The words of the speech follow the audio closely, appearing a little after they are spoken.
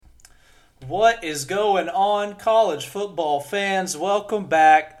What is going on, college football fans? Welcome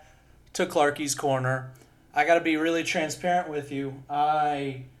back to Clarky's Corner. I got to be really transparent with you.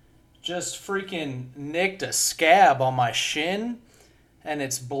 I just freaking nicked a scab on my shin, and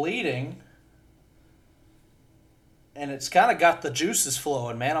it's bleeding, and it's kind of got the juices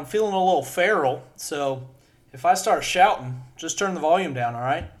flowing, man. I'm feeling a little feral, so if I start shouting, just turn the volume down, all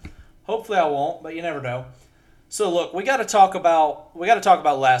right? Hopefully I won't, but you never know. So look, we got to talk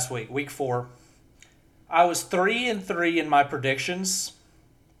about last week, week 4. I was 3-3 in my predictions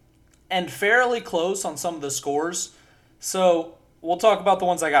and fairly close on some of the scores. So we'll talk about the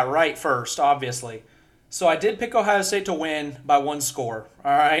ones I got right first, obviously. So I did pick Ohio State to win by one score,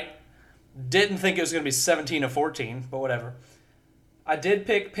 all right? Didn't think it was going to be 17-14, but whatever. I did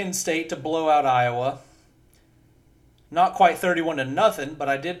pick Penn State to blow out Iowa. Not quite 31-0, but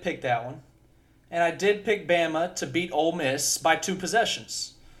I did pick that one. And I did pick Bama to beat Ole Miss by 2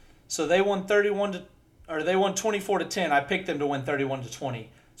 possessions. So they won 24-10. I picked them to win 31-20.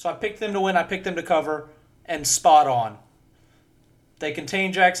 So I picked them to win, I picked them to cover, and spot on. They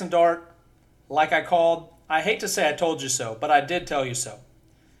contain Jackson Dart, like I called. I hate to say I told you so, but I did tell you so.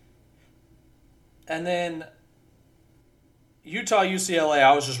 And then Utah UCLA,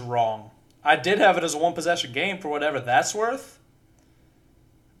 I was just wrong. I did have it as a one possession game for whatever that's worth.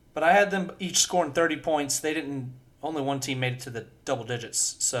 But I had them each scoring 30 points. They didn't. Only one team made it to the double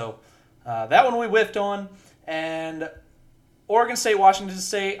digits. So that one we whiffed on. And Oregon State, Washington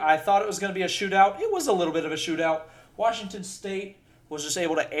State, I thought it was going to be a shootout. It was a little bit of a shootout. Washington State was just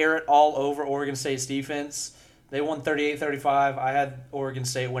able to air it all over Oregon State's defense. They won 38-35. I had Oregon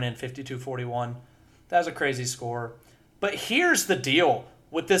State winning 52-41. That was a crazy score. But here's the deal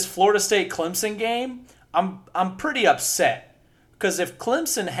with this Florida State-Clemson game. I'm pretty upset. Because if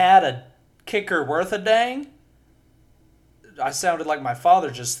Clemson had a kicker worth a dang, I sounded like my father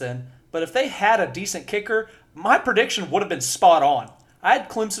just then, but if they had a decent kicker, my prediction would have been spot on. I had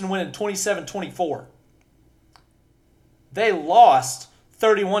Clemson winning 27-24. They lost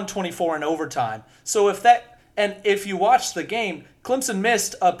 31-24 in overtime. So if you watch the game, Clemson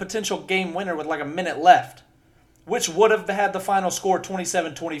missed a potential game winner with like a minute left, which would have had the final score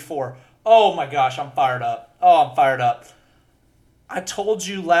 27-24. Oh my gosh, I'm fired up. I told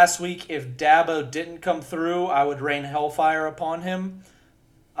you last week if Dabo didn't come through, I would rain hellfire upon him.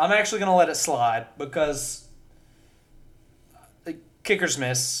 I'm actually going to let it slide because kickers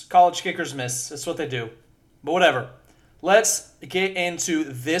miss. College kickers miss. That's what they do. But whatever. Let's get into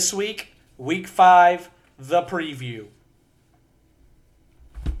this week, week 5, the preview.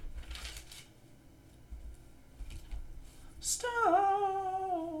 Stop.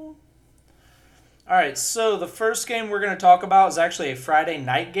 All right, so the first game we're going to talk about is actually a Friday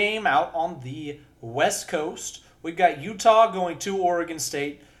night game out on the West Coast. We've got Utah going to Oregon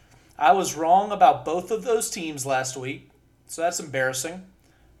State. I was wrong about both of those teams last week, so that's embarrassing.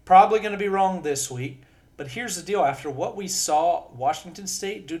 Probably going to be wrong this week. But here's the deal. After what we saw Washington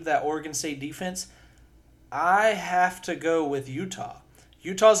State do to that Oregon State defense, I have to go with Utah.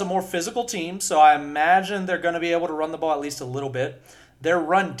 Utah's a more physical team, so I imagine they're going to be able to run the ball at least a little bit. Their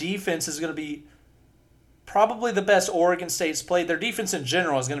run defense is going to be probably the best Oregon State's played. Their defense in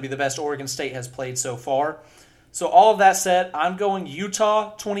general is going to be the best Oregon State has played so far. So all of that said, I'm going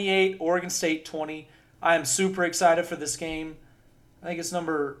Utah 28, Oregon State 20. I am super excited for this game. I think it's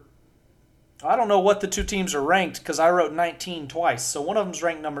I don't know what the two teams are ranked because I wrote 19 twice. So one of them's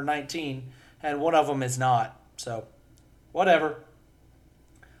ranked number 19 and one of them is not. So whatever.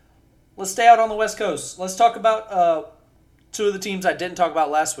 Let's stay out on the West Coast. Let's talk about two of the teams I didn't talk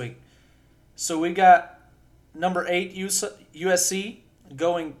about last week. So we got number 8 USC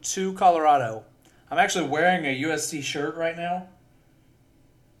going to Colorado. I'm actually wearing a USC shirt right now.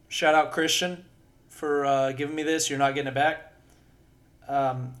 Shout out Christian for giving me this. You're not getting it back.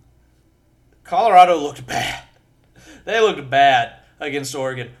 Colorado looked bad. They looked bad against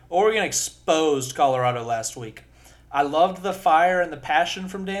Oregon. Oregon exposed Colorado last week. I loved the fire and the passion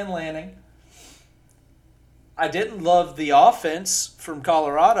from Dan Lanning. I didn't love the offense from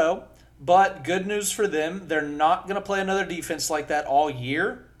Colorado. But good news for them, they're not going to play another defense like that all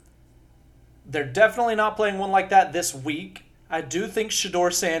year. They're definitely not playing one like that this week. I do think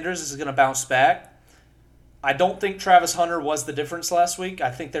Shedeur Sanders is going to bounce back. I don't think Travis Hunter was the difference last week. I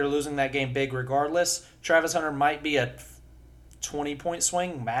think they're losing that game big regardless. Travis Hunter might be a 20-point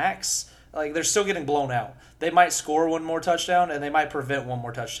swing max. Like, they're still getting blown out. They might score one more touchdown, and they might prevent one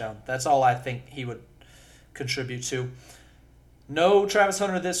more touchdown. That's all I think he would contribute to. No Travis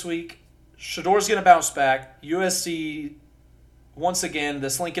Hunter this week. Shadour's going to bounce back. USC, once again,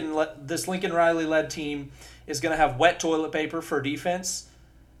 this Lincoln Riley-led team is going to have wet toilet paper for defense.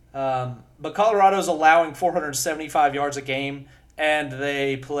 But Colorado's allowing 475 yards a game, and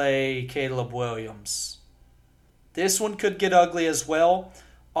they play Caleb Williams. This one could get ugly as well.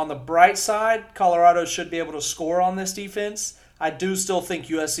 On the bright side, Colorado should be able to score on this defense. I do still think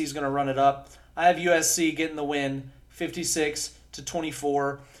USC is going to run it up. I have USC getting the win,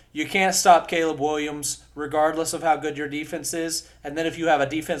 56-24. You can't stop Caleb Williams regardless of how good your defense is. And then if you have a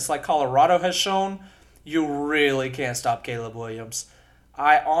defense like Colorado has shown, you really can't stop Caleb Williams.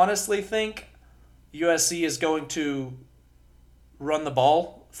 I honestly think USC is going to run the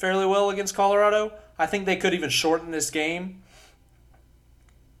ball fairly well against Colorado. I think they could even shorten this game.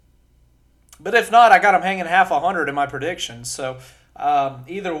 But if not, I got them hanging half 100 in my predictions. So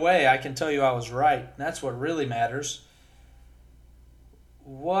either way, I can tell you I was right. And that's what really matters.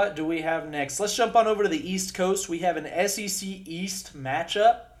 What do we have next? Let's jump on over to the East Coast. We have an SEC East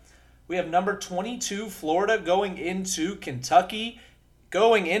matchup. We have number 22 Florida going into Kentucky,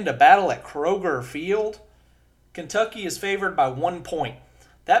 going into battle at Kroger Field. Kentucky is favored by 1 point.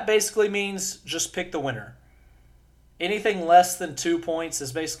 That basically means just pick the winner. Anything less than 2 points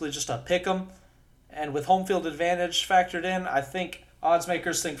is basically just a pick 'em. And with home field advantage factored in, I think odds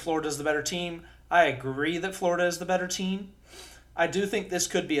makers think Florida is the better team. I agree that Florida is the better team. I do think this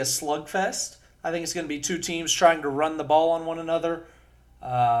could be a slugfest. I think it's going to be two teams trying to run the ball on one another.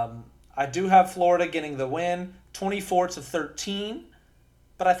 I do have Florida getting the win, 24-13.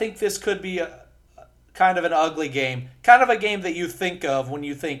 But I think this could be a kind of an ugly game. Kind of a game that you think of when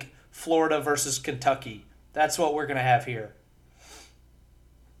you think Florida versus Kentucky. That's what we're going to have here.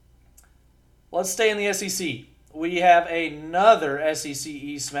 Let's stay in the SEC. We have another SEC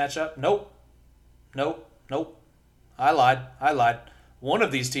East matchup. Nope. I lied. One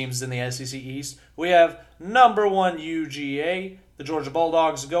of these teams is in the SEC East. We have number 1 UGA, the Georgia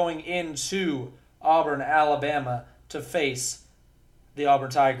Bulldogs, going into Auburn, Alabama to face the Auburn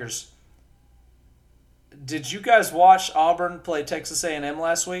Tigers. Did you guys watch Auburn play Texas A&M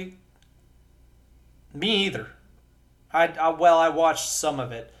last week? Me either. I watched some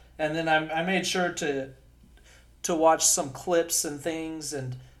of it, and then I made sure to watch some clips and things,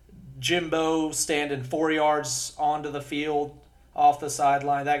 and Jimbo standing 4 yards onto the field off the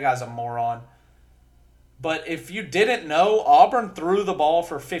sideline. That guy's a moron. But if you didn't know, Auburn threw the ball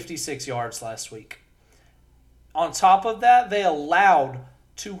for 56 yards last week. On top of that, they allowed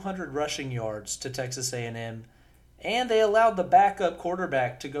 200 rushing yards to Texas A&M, and they allowed the backup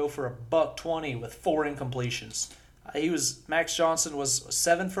quarterback to go for $120 with 4 incompletions. Max Johnson was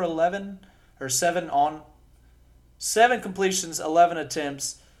 7 for 11, or 7 completions, 11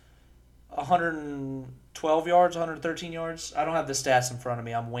 attempts, 112 yards, 113 yards. I don't have the stats in front of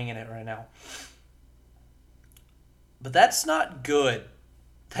me. I'm winging it right now. But that's not good.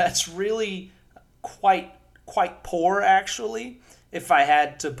 That's really quite poor, actually, if I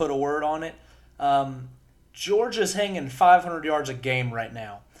had to put a word on it. Georgia's hanging 500 yards a game right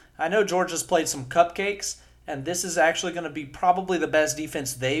now. I know Georgia's played some cupcakes, and this is actually going to be probably the best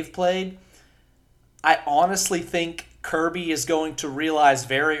defense they've played. I honestly think Kirby is going to realize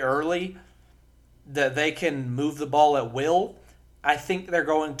very early that they can move the ball at will. I think they're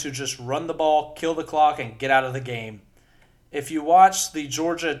going to just run the ball, kill the clock, and get out of the game. If you watch the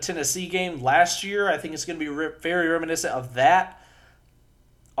Georgia-Tennessee game last year, I think it's going to be very reminiscent of that.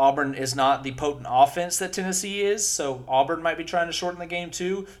 Auburn is not the potent offense that Tennessee is, so Auburn might be trying to shorten the game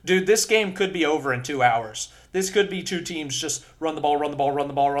too. Dude, this game could be over in 2 hours. This could be two teams just run the ball, punt, run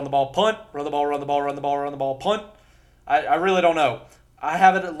the ball, punt. I really don't know. I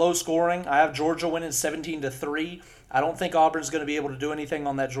have it at low scoring. I have Georgia winning 17-3. I don't think Auburn's going to be able to do anything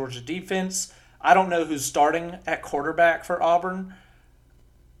on that Georgia defense. I don't know who's starting at quarterback for Auburn.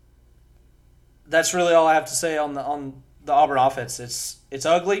 That's really all I have to say on the Auburn offense. It's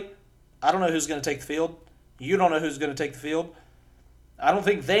ugly. I don't know who's going to take the field. You don't know who's going to take the field. I don't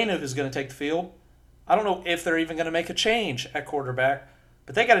think they know who's going to take the field. I don't know if they're even going to make a change at quarterback,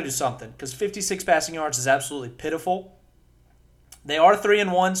 but they got to do something because 56 passing yards is absolutely pitiful. They are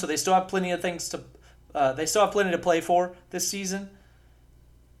 3-1, so they still have plenty of things to. They still have plenty to play for this season.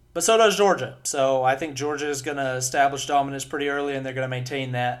 But so does Georgia. So I think Georgia is going to establish dominance pretty early, and they're going to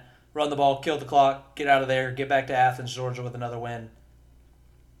maintain that. Run the ball, kill the clock, get out of there, get back to Athens, Georgia with another win.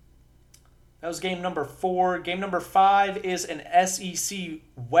 That was game number 4. Game number 5 is an SEC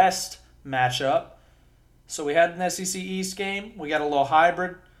West matchup. So we had an SEC East game. We got a little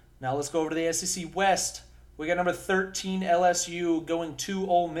hybrid. Now let's go over to the SEC West. We got number 13 LSU going to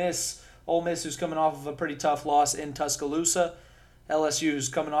Ole Miss. Ole Miss, who's coming off of a pretty tough loss in Tuscaloosa. LSU is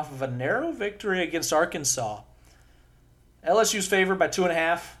coming off of a narrow victory against Arkansas. LSU's favored by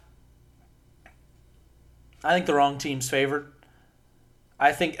 2.5. I think the wrong team's favored.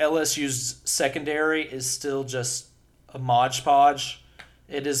 I think LSU's secondary is still just a Mod Podge.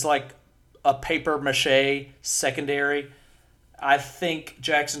 It is like a paper mache secondary. I think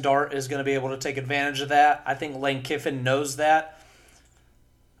Jackson Dart is going to be able to take advantage of that. I think Lane Kiffin knows that.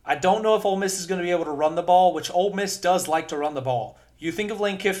 I don't know if Ole Miss is going to be able to run the ball, which Ole Miss does like to run the ball. You think of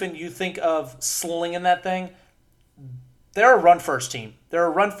Lane Kiffin, you think of slinging that thing. They're a run-first team. They're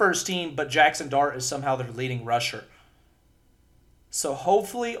a run-first team, but Jackson Dart is somehow their leading rusher. So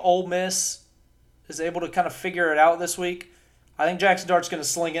hopefully Ole Miss is able to kind of figure it out this week. I think Jackson Dart's going to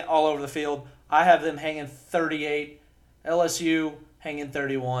sling it all over the field. I have them hanging 38. LSU hanging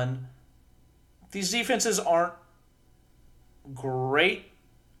 31. These defenses aren't great,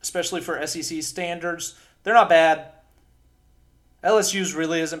 especially for SEC standards. They're not bad. LSU's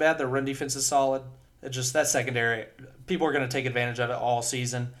really isn't bad. Their run defense is solid. It's just that secondary. People are going to take advantage of it all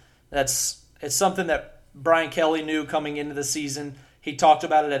season. It's something that Brian Kelly knew coming into the season. He talked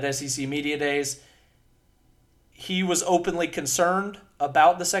about it at SEC Media Days. He was openly concerned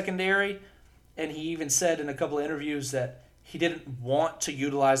about the secondary, and he even said in a couple of interviews that he didn't want to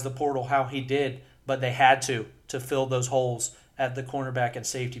utilize the portal how he did, but they had to fill those holes at the cornerback and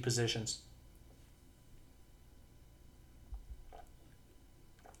safety positions.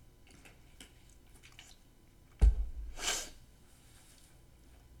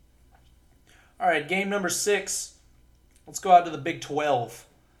 All right, game number 6. Let's go out to the Big 12.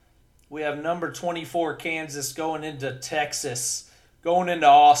 We have number 24 Kansas going into Texas, going into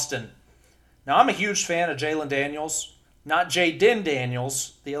Austin. Now, I'm a huge fan of Jalen Daniels, not Jaden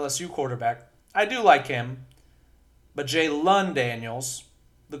Daniels, the LSU quarterback. I do like him, but Jalen Daniels,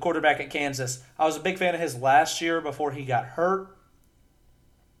 the quarterback at Kansas, I was a big fan of his last year before he got hurt.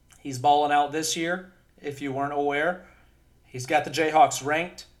 He's balling out this year, if you weren't aware. He's got the Jayhawks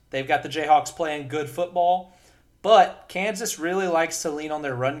ranked. They've got the Jayhawks playing good football. But Kansas really likes to lean on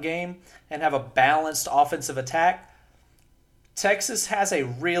their run game and have a balanced offensive attack. Texas has a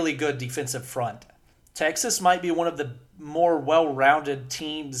really good defensive front. Texas might be one of the more well-rounded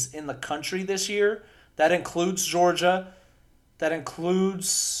teams in the country this year. That includes Georgia. That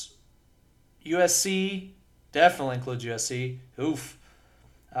includes USC. Definitely includes USC. Oof.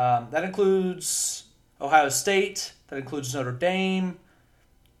 That includes Ohio State. That includes Notre Dame.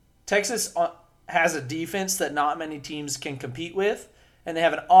 Texas has a defense that not many teams can compete with, and they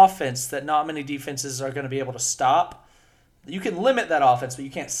have an offense that not many defenses are going to be able to stop. You can limit that offense, but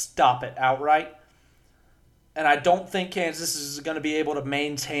you can't stop it outright. And I don't think Kansas is going to be able to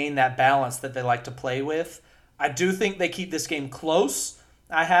maintain that balance that they like to play with. I do think they keep this game close.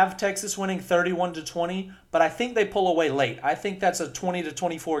 I have Texas winning 31-20, but I think they pull away late. I think that's a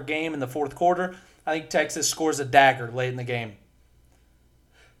 20-24 game in the fourth quarter. I think Texas scores a dagger late in the game.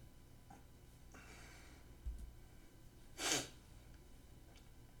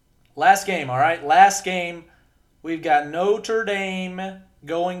 Last game, all right? Last game, we've got Notre Dame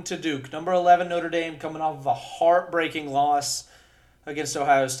going to Duke. Number 11, Notre Dame, coming off of a heartbreaking loss against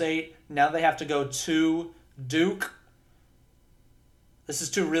Ohio State. Now they have to go to Duke. This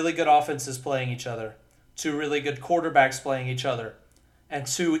is two really good offenses playing each other, two really good quarterbacks playing each other, and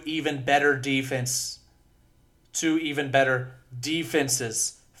two even better defenses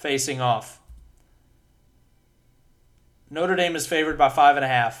facing off. Notre Dame is favored by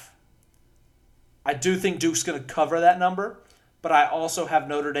 5.5. I do think Duke's going to cover that number, but I also have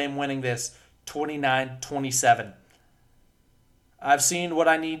Notre Dame winning this 29-27. I've seen what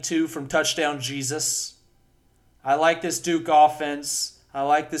I need to from Touchdown Jesus. I like this Duke offense. I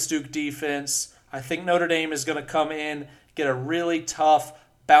like this Duke defense. I think Notre Dame is going to come in, get a really tough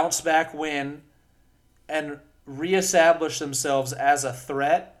bounce-back win, and reestablish themselves as a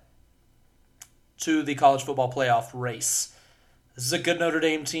threat to the college football playoff race. This is a good Notre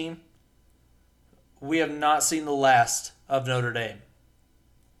Dame team. We have not seen the last of Notre Dame.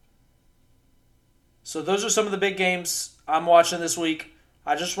 So those are some of the big games I'm watching this week.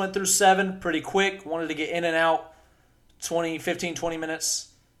 I just went through 7 pretty quick. Wanted to get in and out 15, 20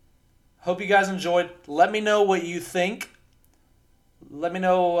 minutes. Hope you guys enjoyed. Let me know what you think. Let me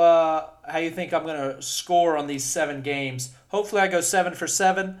know how you think I'm going to score on these 7 games. Hopefully I go 7 for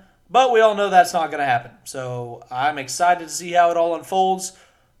 7, but we all know that's not going to happen. So I'm excited to see how it all unfolds.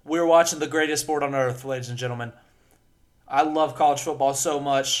 We're watching the greatest sport on earth, ladies and gentlemen. I love college football so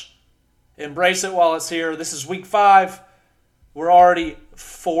much. Embrace it while it's here. This is week 5. We're already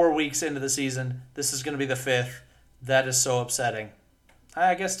 4 weeks into the season. This is going to be the 5th. That is so upsetting.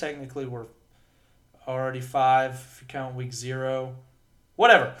 I guess technically we're already 5 if you count week 0.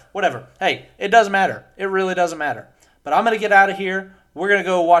 Whatever. Hey, it doesn't matter. It really doesn't matter. But I'm going to get out of here. We're going to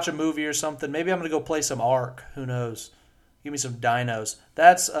go watch a movie or something. Maybe I'm going to go play some Ark. Who knows? Give me some dinos.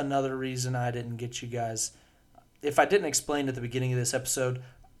 That's another reason I didn't get you guys. If I didn't explain at the beginning of this episode,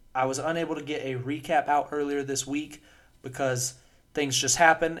 I was unable to get a recap out earlier this week because things just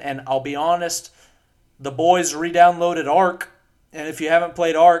happened. And I'll be honest, the boys re-downloaded Ark. And if you haven't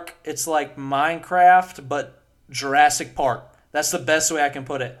played Ark, it's like Minecraft, but Jurassic Park. That's the best way I can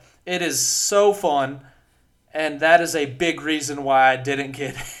put it. It is so fun. And that is a big reason why I didn't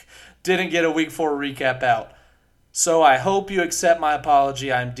get a Week 4 recap out. So I hope you accept my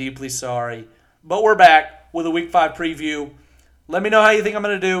apology. I'm deeply sorry. But we're back with a Week 5 preview. Let me know how you think I'm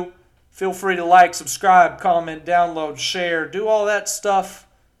going to do. Feel free to like, subscribe, comment, download, share, do all that stuff.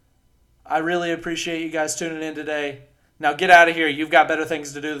 I really appreciate you guys tuning in today. Now get out of here. You've got better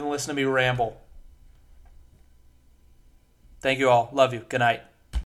things to do than listen to me ramble. Thank you all. Love you. Good night.